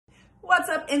What's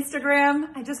up, Instagram?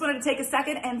 I just wanted to take a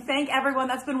second and thank everyone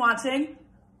that's been watching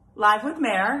Live with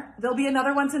Mare. There'll be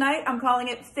another one tonight. I'm calling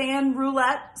it Fan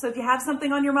Roulette. So if you have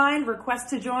something on your mind, request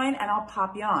to join and I'll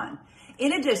pop you on.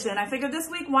 In addition, I figured this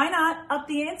week, why not up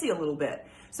the ante a little bit?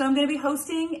 So I'm going to be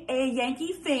hosting a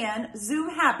Yankee fan Zoom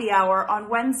happy hour on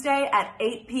Wednesday at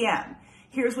 8 p.m.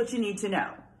 Here's what you need to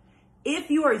know. If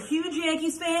you are a huge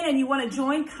Yankees fan and you want to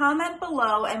join, comment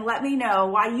below and let me know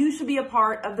why you should be a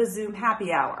part of the Zoom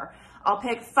happy hour. I'll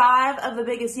pick 5 of the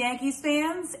biggest Yankees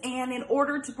fans, and in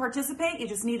order to participate, you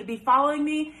just need to be following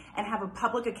me and have a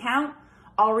public account.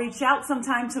 I'll reach out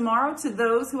sometime tomorrow to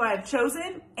those who I have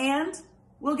chosen, and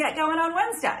we'll get going on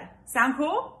Wednesday. Sound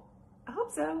cool? I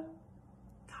hope so.